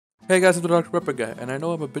Hey guys, I'm the Dr. Pepper guy, and I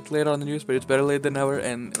know I'm a bit late on the news, but it's better late than never.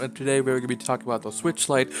 And today we're going to be talking about the Switch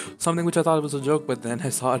Lite, something which I thought was a joke, but then I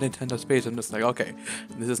saw Nintendo's page. I'm just like, okay,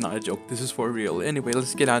 this is not a joke. This is for real. Anyway,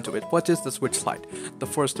 let's get on to it. What is the Switch Lite? The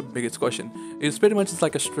first biggest question. It's pretty much just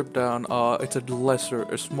like a stripped down. It's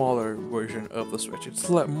a smaller version of the Switch. It's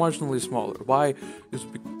marginally smaller. Why?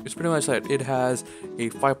 It's pretty much like it has a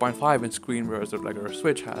 5.5 inch screen, whereas the regular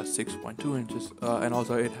Switch has 6.2 inches, and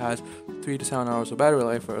also it has 3 to 7 hours of battery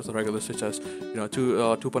life, whereas the regular Switch has 2.5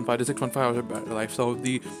 to 6.5 hours of battery life. So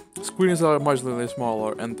the screens are marginally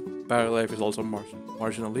smaller, and the battery life is also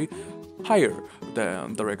marginally higher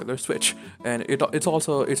than the regular Switch. And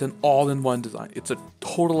it's an all-in-one design. It's a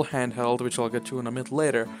total handheld, which I'll get to in a minute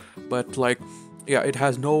later. But like, yeah, it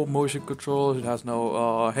has no motion controls, it has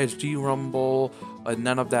no HD rumble,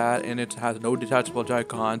 none of that, and it has no detachable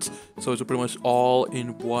Joy-Cons, so it's pretty much all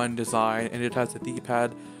in one design. And it has a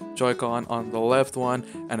D-pad Joy-Con on the left one,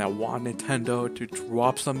 and I want Nintendo to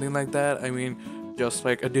drop something like that. I mean, just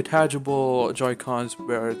like a detachable Joy-Cons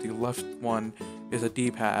where the left one is a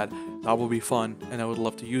D-pad. That would be fun, and I would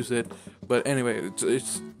love to use it. But anyway,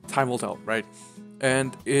 it's time will tell, right?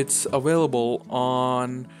 And it's available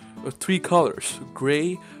on 3 colors: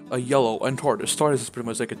 gray, a yellow, and tortoise. Tortoise is pretty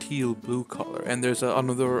much like a teal blue color. And there's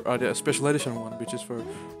another a special edition one, which is for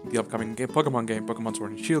the upcoming Pokemon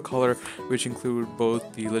Sword and Shield color, which include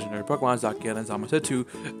both the legendary Pokemon Zacian and Zamasetu.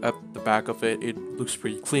 At the back of it, it looks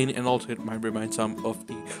pretty clean, and also it might remind some of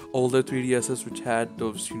the older 3DSs, which had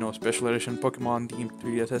those special edition Pokemon themed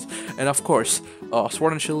 3DSs. And of course,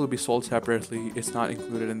 Sword and Shield will be sold separately. It's not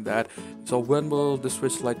included in that. So when will the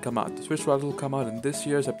Switch Lite come out? The Switch Lite will come out in this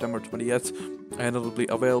year, September 20th, and it'll be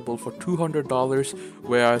available for $200,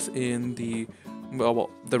 whereas in the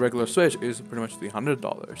regular Switch is pretty much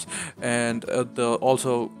 $300. And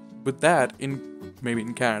also with that, maybe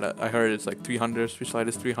in Canada, I heard it's like 300. Switch Lite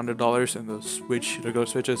is $300, and the regular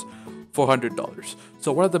Switch is $400.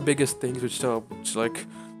 So one of the biggest things which like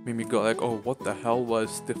made me go like, oh, what the hell,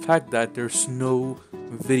 was the fact that there's no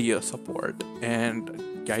video support, and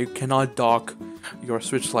yeah, you cannot dock your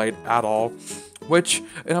Switch Lite at all. Which,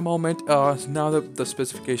 in a moment, now that the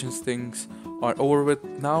specifications things are over with,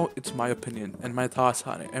 now it's my opinion and my thoughts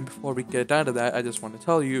on it. And before we get down to that, I just want to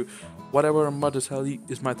tell you, whatever I'm about to tell you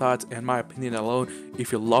is my thoughts and my opinion alone.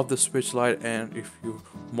 If you love the Switch Lite and if you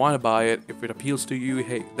want to buy it, if it appeals to you,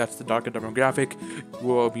 hey, that's the target demographic.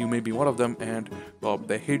 Well, you may be one of them, and well,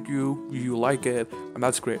 they hate you, you like it, and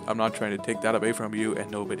that's great. I'm not trying to take that away from you, and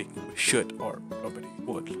nobody should, or nobody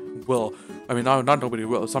will. I mean, not nobody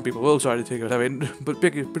will. Some people will try to take it away, but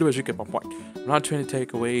pretty much you get my point. I'm not trying to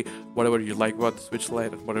take away whatever you like about the Switch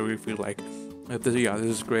Lite and whatever you feel like. If this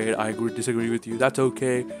is great, I disagree with you, that's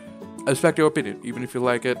okay. I respect your opinion, even if you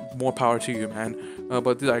like it. More power to you, man.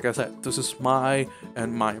 But like I said, this is my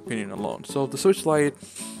opinion alone. So the Switch Lite,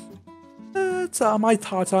 it's my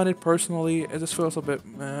thoughts on it personally. It just feels a bit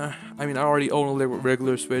meh. I mean, I already own a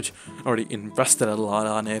regular Switch. I already invested a lot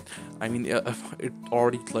on it. I mean, it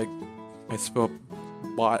already like I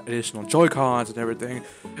bought additional Joy-Cons and everything.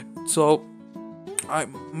 So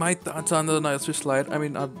my thoughts on the Switch Lite. I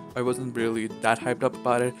mean, I wasn't really that hyped up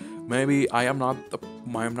about it. Maybe I am not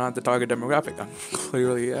the target demographic.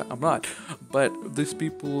 Clearly, I'm not. But these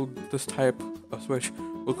people, this type of Switch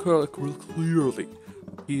will clearly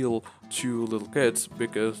appeal to little kids,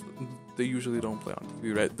 because they usually don't play on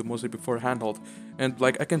TV, right? They mostly prefer handheld, and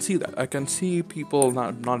like I can see that. I can see people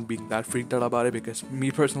not being that freaked out about it, because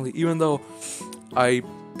me personally, even though I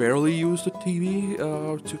barely use the TV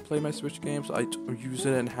to play my Switch games, I use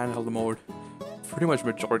it in handheld mode pretty much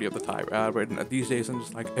majority of the time. Right these days, I'm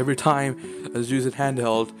just like every time I just use it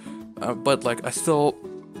handheld, but like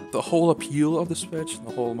the whole appeal of the Switch,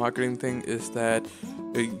 the whole marketing thing is that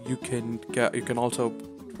you can also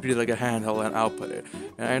treat it like a handheld and output it.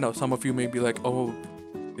 And I know some of you may be like, oh,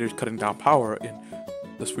 they're cutting down power, and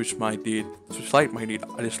the Switch Lite might need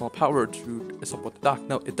additional power to support the dock.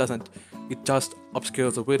 No, it doesn't. It just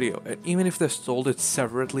upscales the video. And even if they sold it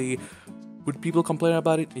separately, would people complain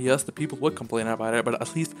about it? Yes, the people would complain about it, but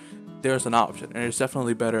at least there's an option, and it's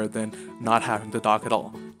definitely better than not having the dock at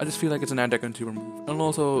all. I just feel like it's an anti-consumer move, and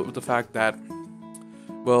also the fact that,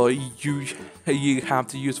 well, you have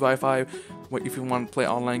to use Wi-Fi if you want to play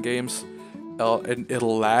online games, and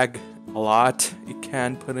it'll lag a lot. You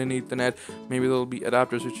can put in Ethernet. Maybe there'll be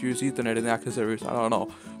adapters which use Ethernet in the accessories. I don't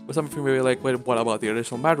know. But some of you may be like, wait, what about the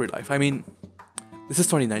additional battery life? I mean, this is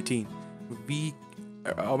 2019.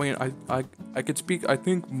 I could speak. I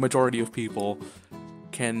think majority of people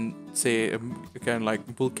can say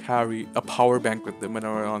will carry a power bank with them when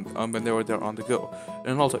they're on the go,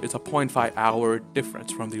 and also it's a 0.5 hour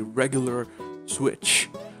difference from the regular Switch.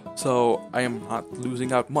 so I am not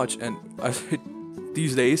losing out much. And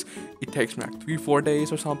these days, it takes me like 3-4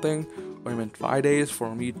 days or something, or even 5 days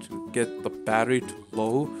for me to get the battery to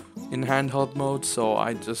low in handheld mode. So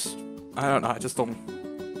I don't know, I just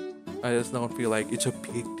don't feel like it's a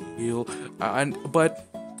big deal. But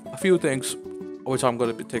a few things which I'm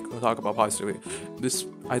gonna talk about positively.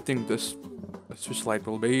 I think this Switch Lite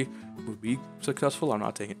will be successful. I'm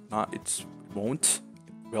not saying it won't,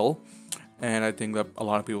 it will. And I think that a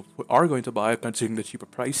lot of people are going to buy it, considering the cheaper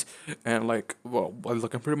price, and like, well, I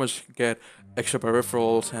can pretty much get extra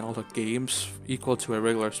peripherals and all the games equal to a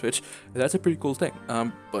regular Switch. And that's a pretty cool thing.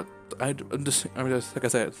 But just like I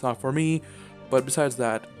said, it's not for me. But besides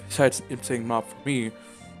it saying not for me,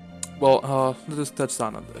 well, let's just touch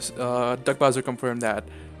down on this. Doug Bowser confirmed that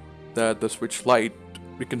the Switch Lite,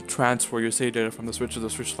 we can transfer your save data from the Switch to the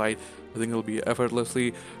Switch Lite. I think it'll be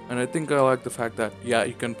effortlessly, and I think I like the fact that, yeah,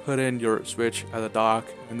 you can put in your Switch as a dock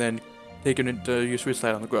and then take it into your Switch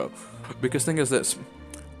Lite on the go. Because thing is this,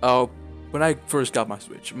 when I first got my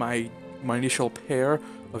Switch, my initial pair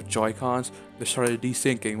of Joy-Cons, they started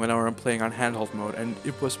desyncing whenever I'm playing on handheld mode, and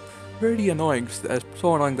it was pretty annoying.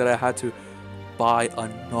 So annoying that I had to buy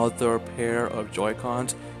another pair of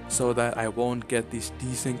Joy-Cons so that I won't get this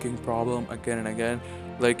desyncing problem again and again.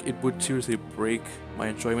 Like, it would seriously break my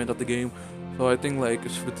enjoyment of the game. So I think like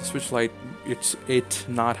with the Switch Lite, it's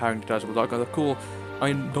not having detachable dock. That's cool.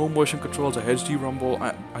 I mean, no motion controls or HD rumble.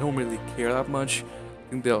 I don't really care that much. I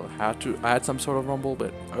think they'll have to add some sort of rumble,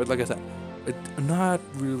 but like I said,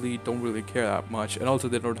 don't really care that much. And also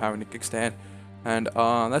they don't have any kickstand, and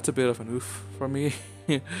that's a bit of an oof for me.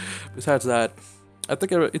 Besides that, I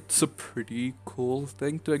think it's a pretty cool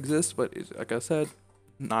thing to exist, but like I said,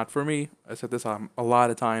 not for me. I said this a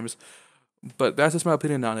lot of times, but that's just my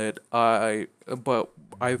opinion on it. But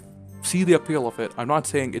I see the appeal of it. I'm not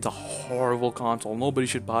saying it's a horrible console. Nobody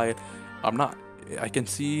should buy it. I'm not. I can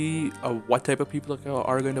see what type of people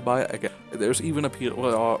are going to buy it. There's even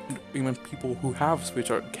even people who have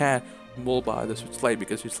Switch or will buy the Switch Lite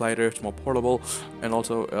because it's lighter, it's more portable, and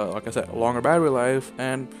also, like I said, a longer battery life,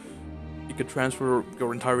 and you could transfer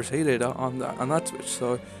your entire save data on that Switch.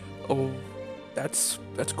 So, that's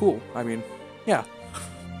cool. I mean, yeah.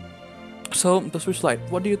 So the Switch Lite,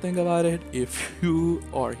 what do you think about it? If you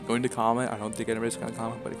are going to comment, I don't think anybody's gonna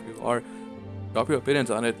comment, but if you are, drop your opinions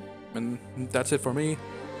on it. And that's it for me.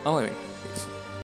 I'm leaving. Peace.